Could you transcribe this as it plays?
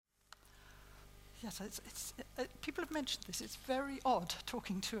Yes, people have mentioned this. It's very odd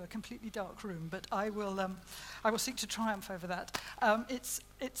talking to a completely dark room, but I will seek to triumph over that.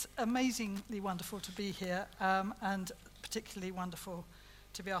 It's amazingly wonderful to be here, and particularly wonderful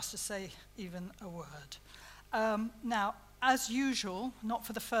to be asked to say even a word. Now, as usual, not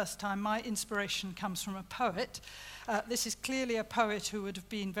for the first time, my inspiration comes from a poet. This is clearly a poet who would have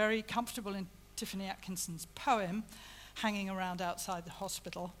been very comfortable in Tiffany Atkinson's poem, hanging around outside the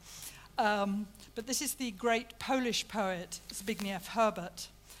hospital. But this is the great Polish poet Zbigniew Herbert.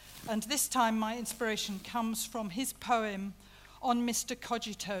 And this time my inspiration comes from his poem on Mr.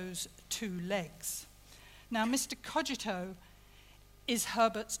 Cogito's two legs. Now, Mr. Cogito is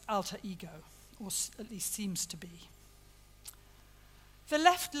Herbert's alter ego, or at least seems to be. The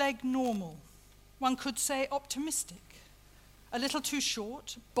left leg normal, one could say optimistic, a little too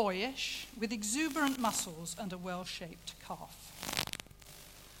short, boyish, with exuberant muscles and a well-shaped calf.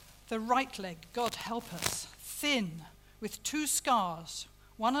 The right leg, God help us, thin, with two scars,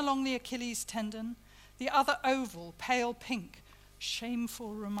 one along the Achilles tendon, the other oval, pale pink,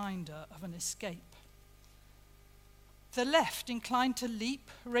 shameful reminder of an escape. The left inclined to leap,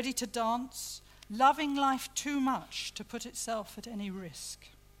 ready to dance, loving life too much to put itself at any risk.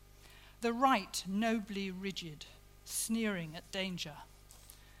 The right nobly rigid, sneering at danger.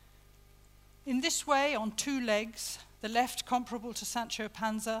 In this way, on two legs, the left comparable to Sancho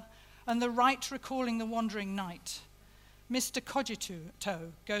Panza, and the right recalling the wandering knight, Mr.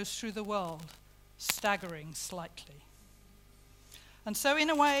 Cogito goes through the world, staggering slightly. And so, in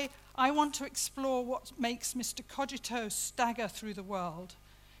a way, I want to explore what makes Mr. Cogito stagger through the world,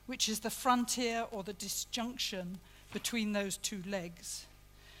 which is the frontier or the disjunction between those two legs,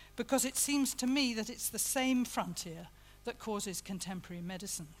 because it seems to me that it's the same frontier that causes contemporary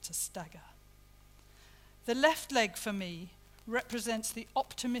medicine to stagger. The left leg, for me, represents the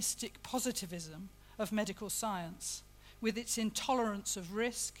optimistic positivism of medical science, with its intolerance of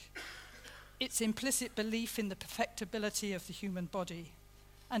risk, its implicit belief in the perfectibility of the human body,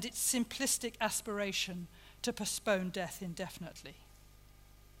 and its simplistic aspiration to postpone death indefinitely.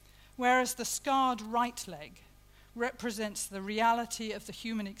 Whereas the scarred right leg represents the reality of the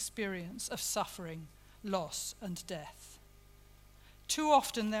human experience of suffering, loss, and death. Too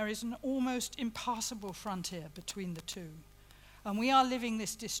often there is an almost impassable frontier between the two, and we are living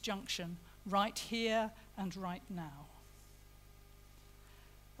this disjunction right here and right now.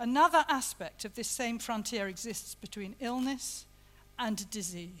 Another aspect of this same frontier exists between illness and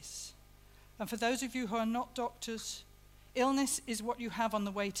disease. And for those of you who are not doctors, illness is what you have on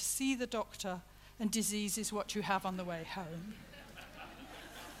the way to see the doctor, and disease is what you have on the way home.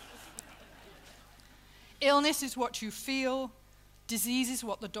 Illness is what you feel, disease is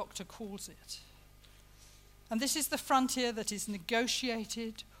what the doctor calls it. And this is the frontier that is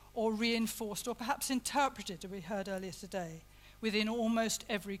negotiated or reinforced or perhaps interpreted, as we heard earlier today, within almost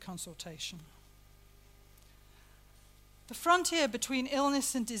every consultation. The frontier between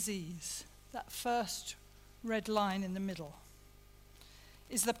illness and disease, that first red line in the middle,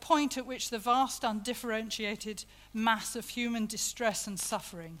 is the point at which the vast undifferentiated mass of human distress and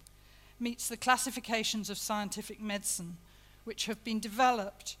suffering meets the classifications of scientific medicine which have been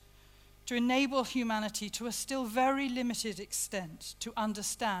developed to enable humanity to a still very limited extent to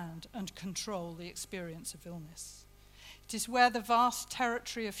understand and control the experience of illness. It is where the vast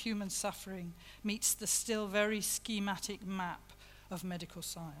territory of human suffering meets the still very schematic map of medical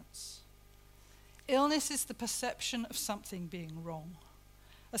science. Illness is the perception of something being wrong,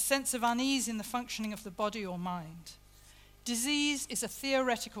 a sense of unease in the functioning of the body or mind. Disease is a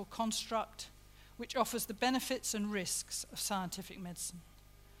theoretical construct which offers the benefits and risks of scientific medicine.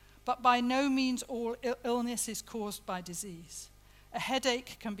 But by no means all illness is caused by disease. A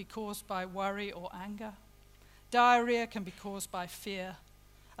headache can be caused by worry or anger. Diarrhea can be caused by fear,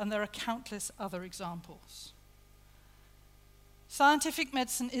 and there are countless other examples. Scientific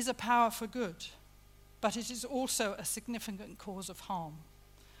medicine is a power for good, but it is also a significant cause of harm.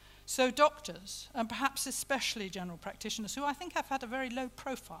 So doctors, and perhaps especially general practitioners, who I think have had a very low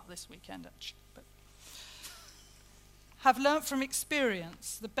profile this weekend actually, but have learnt from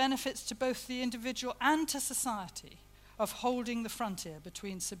experience the benefits to both the individual and to society of holding the frontier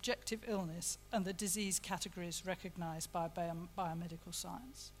between subjective illness and the disease categories recognized by biomedical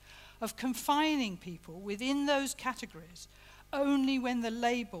science, of confining people within those categories only when the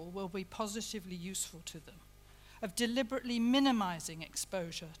label will be positively useful to them, of deliberately minimizing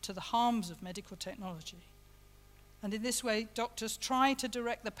exposure to the harms of medical technology. And in this way, doctors try to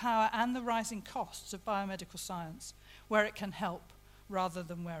direct the power and the rising costs of biomedical science where it can help rather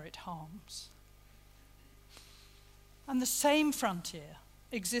than where it harms. And the same frontier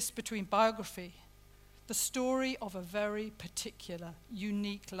exists between biography the story of a very particular,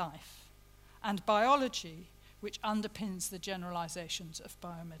 unique life, and biology, which underpins the generalizations of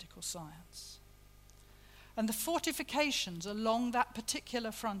biomedical science. And the fortifications along that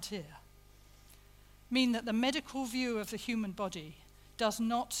particular frontier mean that the medical view of the human body does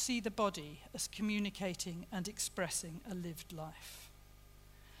not see the body as communicating and expressing a lived life.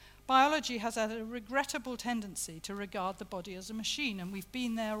 Biology has had a regrettable tendency to regard the body as a machine, and we've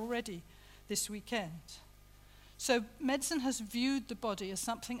been there already this weekend. So medicine has viewed the body as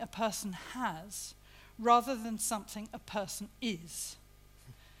something a person has, rather than something a person is.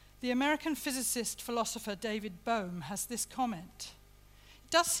 The American physicist philosopher David Bohm has this comment: "It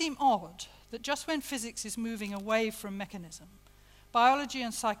does seem odd that just when physics is moving away from mechanism, biology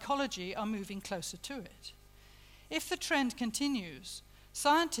and psychology are moving closer to it. If the trend continues,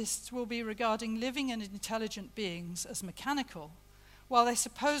 scientists will be regarding living and intelligent beings as mechanical, while they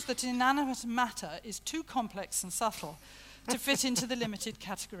suppose that inanimate matter is too complex and subtle to fit into the limited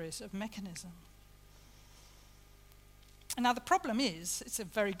categories of mechanism." And now the problem is, it's a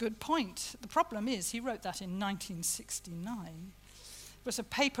very good point, the problem is he wrote that in 1969. It was a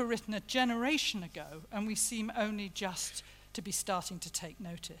paper written a generation ago, and we seem only just to be starting to take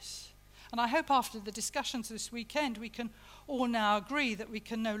notice. And I hope after the discussions this weekend we can all now agree that we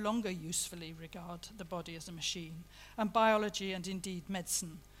can no longer usefully regard the body as a machine, and biology and indeed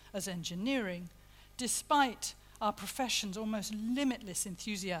medicine as engineering, despite our profession's almost limitless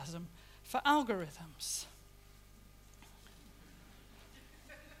enthusiasm for algorithms.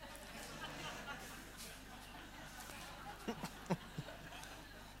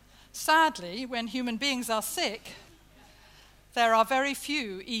 Sadly, when human beings are sick, there are very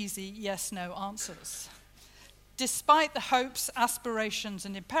few easy yes-no answers, despite the hopes, aspirations,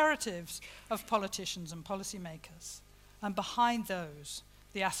 and imperatives of politicians and policymakers, and behind those,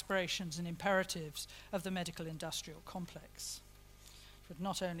 the aspirations and imperatives of the medical industrial complex, which would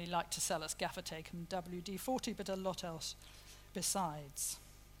not only like to sell us gaffer tape and WD-40, but a lot else besides.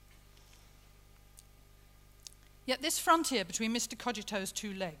 Yet this frontier between Mr. Cogito's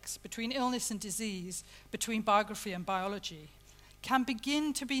two legs, between illness and disease, between biography and biology, can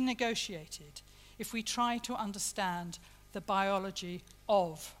begin to be negotiated if we try to understand the biology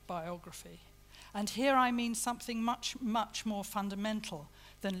of biography. And here I mean something much, much more fundamental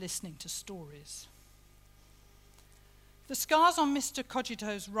than listening to stories. The scars on Mr.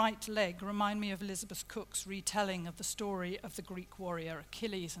 Cogito's right leg remind me of Elizabeth Cook's retelling of the story of the Greek warrior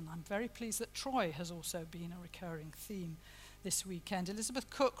Achilles, and I'm very pleased that Troy has also been a recurring theme this weekend. Elizabeth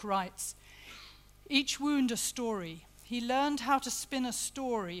Cook writes, "Each wound a story. He learned how to spin a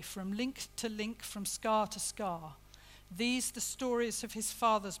story from link to link, from scar to scar. These, the stories of his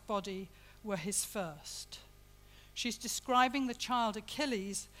father's body, were his first." She's describing the child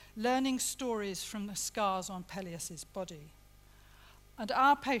Achilles learning stories from the scars on Peleus' body. And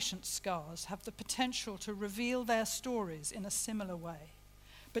our patients' scars have the potential to reveal their stories in a similar way,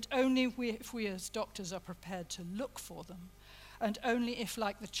 but only if we as doctors are prepared to look for them, and only if,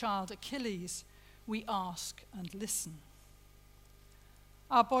 like the child Achilles, we ask and listen.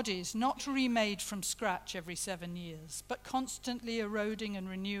 Our bodies, not remade from scratch every 7 years, but constantly eroding and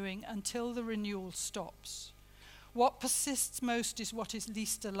renewing until the renewal stops. What persists most is what is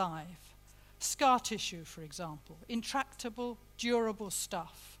least alive. Scar tissue, for example, intractable, durable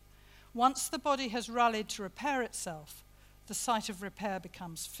stuff. Once the body has rallied to repair itself, the site of repair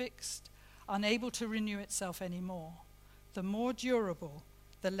becomes fixed, unable to renew itself anymore. The more durable,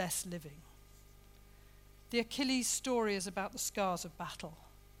 the less living. The Achilles story is about the scars of battle,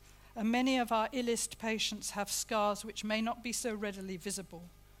 and many of our illest patients have scars which may not be so readily visible,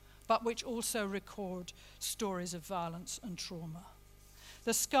 but which also record stories of violence and trauma.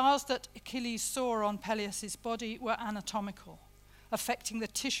 The scars that Achilles saw on Peleus' body were anatomical, affecting the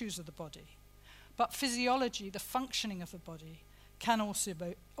tissues of the body, but physiology, the functioning of the body, can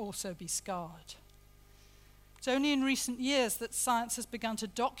also be scarred. It's only in recent years that science has begun to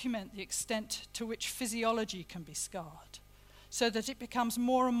document the extent to which physiology can be scarred, so that it becomes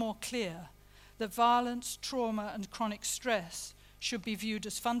more and more clear that violence, trauma, and chronic stress should be viewed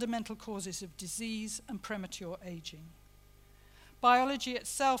as fundamental causes of disease and premature aging. Biology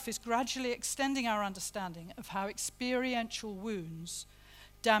itself is gradually extending our understanding of how experiential wounds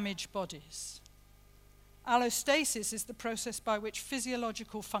damage bodies. Allostasis is the process by which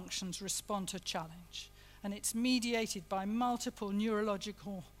physiological functions respond to challenge, and it's mediated by multiple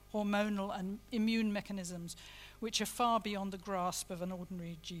neurological, hormonal, and immune mechanisms which are far beyond the grasp of an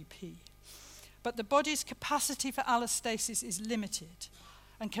ordinary GP. But the body's capacity for allostasis is limited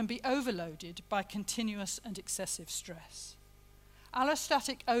and can be overloaded by continuous and excessive stress.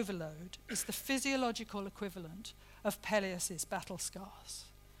 Allostatic overload is the physiological equivalent of Peleus's battle scars.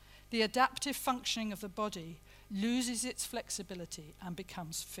 The adaptive functioning of the body loses its flexibility and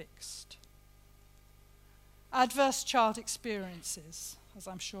becomes fixed. Adverse child experiences, as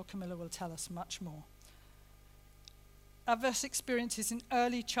I'm sure Camilla will tell us much more. Adverse experiences in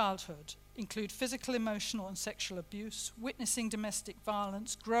early childhood include physical, emotional, and sexual abuse, witnessing domestic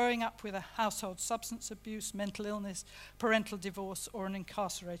violence, growing up with a household substance abuse, mental illness, parental divorce, or an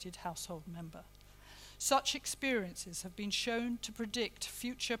incarcerated household member. Such experiences have been shown to predict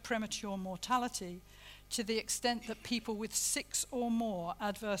future premature mortality to the extent that people with 6 or more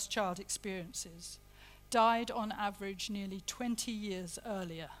adverse child experiences died on average nearly 20 years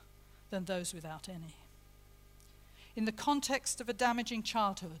earlier than those without any. In the context of a damaging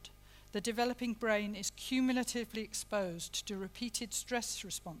childhood, the developing brain is cumulatively exposed to repeated stress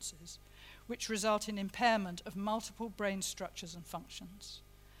responses, which result in impairment of multiple brain structures and functions.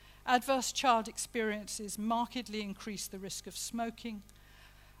 Adverse child experiences markedly increase the risk of smoking,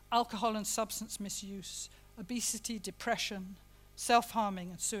 alcohol and substance misuse, obesity, depression,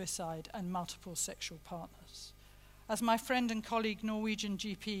 self-harming and suicide, and multiple sexual partners. As my friend and colleague Norwegian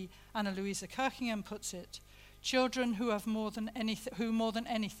GP Anna Louisa Kirkingham puts it, children who more than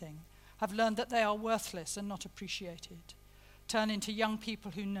anything have learned that they are worthless and not appreciated turn into young people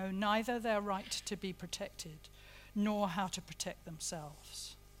who know neither their right to be protected nor how to protect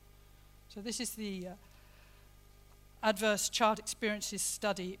themselves. So this is the Adverse Child Experiences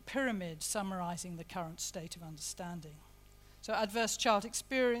Study Pyramid summarizing the current state of understanding. So adverse child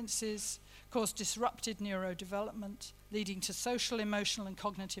experiences cause disrupted neurodevelopment, leading to social, emotional, and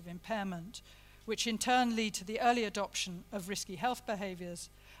cognitive impairment, which in turn lead to the early adoption of risky health behaviors,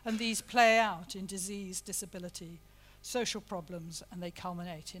 and these play out in disease, disability, social problems, and they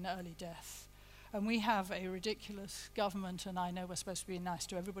culminate in early death. And we have a ridiculous government, and I know we're supposed to be nice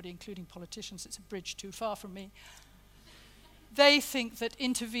to everybody, including politicians. It's a bridge too far from me. They think that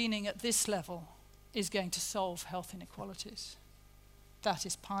intervening at this level is going to solve health inequalities. That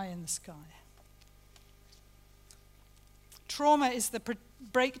is pie in the sky. Trauma is the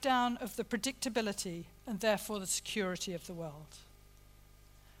breakdown of the predictability and therefore the security of the world.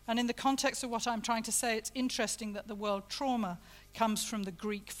 And in the context of what I'm trying to say, it's interesting that the word trauma comes from the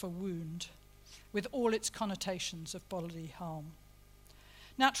Greek for wound, with all its connotations of bodily harm.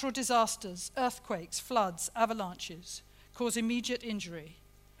 Natural disasters, earthquakes, floods, avalanches cause immediate injury.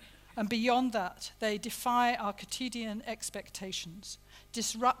 And beyond that, they defy our quotidian expectations,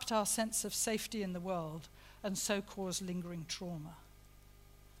 disrupt our sense of safety in the world, and so cause lingering trauma.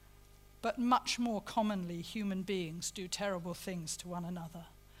 But much more commonly, human beings do terrible things to one another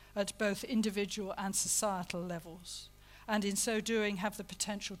at both individual and societal levels, and in so doing have the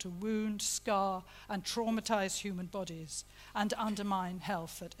potential to wound, scar, and traumatize human bodies and undermine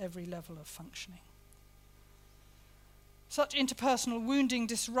health at every level of functioning. Such interpersonal wounding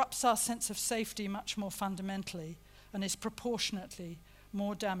disrupts our sense of safety much more fundamentally and is proportionately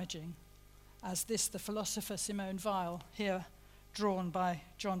more damaging, as the philosopher Simone Weil, here drawn by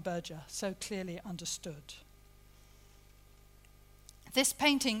John Berger, so clearly understood. This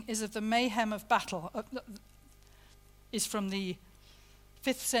painting is of the mayhem of battle, is from the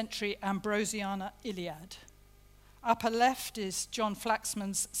 5th century Ambrosiana Iliad. Upper left is John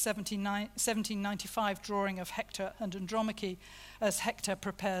Flaxman's 1795 drawing of Hector and Andromache as Hector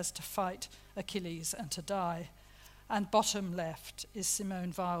prepares to fight Achilles and to die. And bottom left is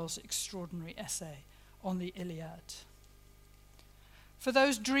Simone Weil's extraordinary essay on the Iliad. For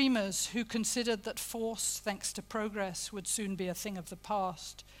those dreamers who considered that force, thanks to progress, would soon be a thing of the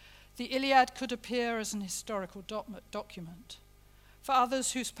past, the Iliad could appear as an historical document. For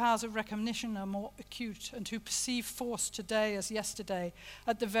others whose powers of recognition are more acute and who perceive force today as yesterday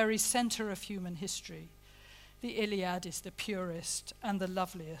at the very center of human history, the Iliad is the purest and the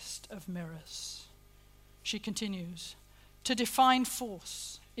loveliest of mirrors. She continues, to define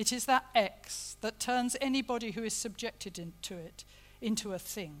force, it is that X that turns anybody who is subjected to it into a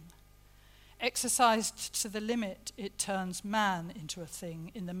thing. Exercised to the limit, it turns man into a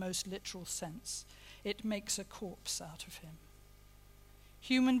thing in the most literal sense. It makes a corpse out of him.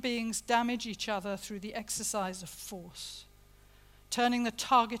 Human beings damage each other through the exercise of force, turning the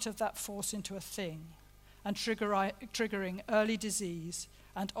target of that force into a thing and triggering early disease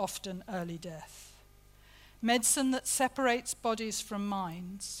and often early death. Medicine that separates bodies from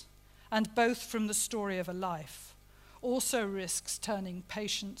minds, and both from the story of a life, also risks turning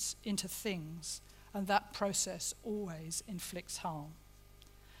patients into things, and that process always inflicts harm.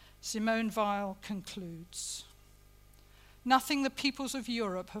 Simone Weil concludes, nothing the peoples of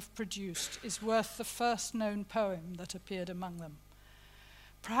Europe have produced is worth the first known poem that appeared among them,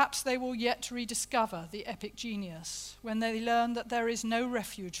 Perhaps they will yet rediscover the epic genius when they learn that there is no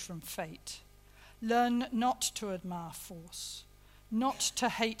refuge from fate, learn not to admire force, not to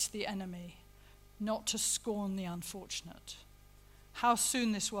hate the enemy, not to scorn the unfortunate. How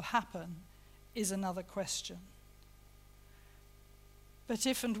soon this will happen is another question. But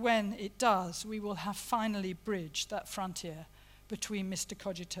if and when it does, we will have finally bridged that frontier between Mr.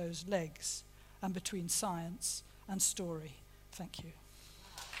 Cogito's legs and between science and story. Thank you.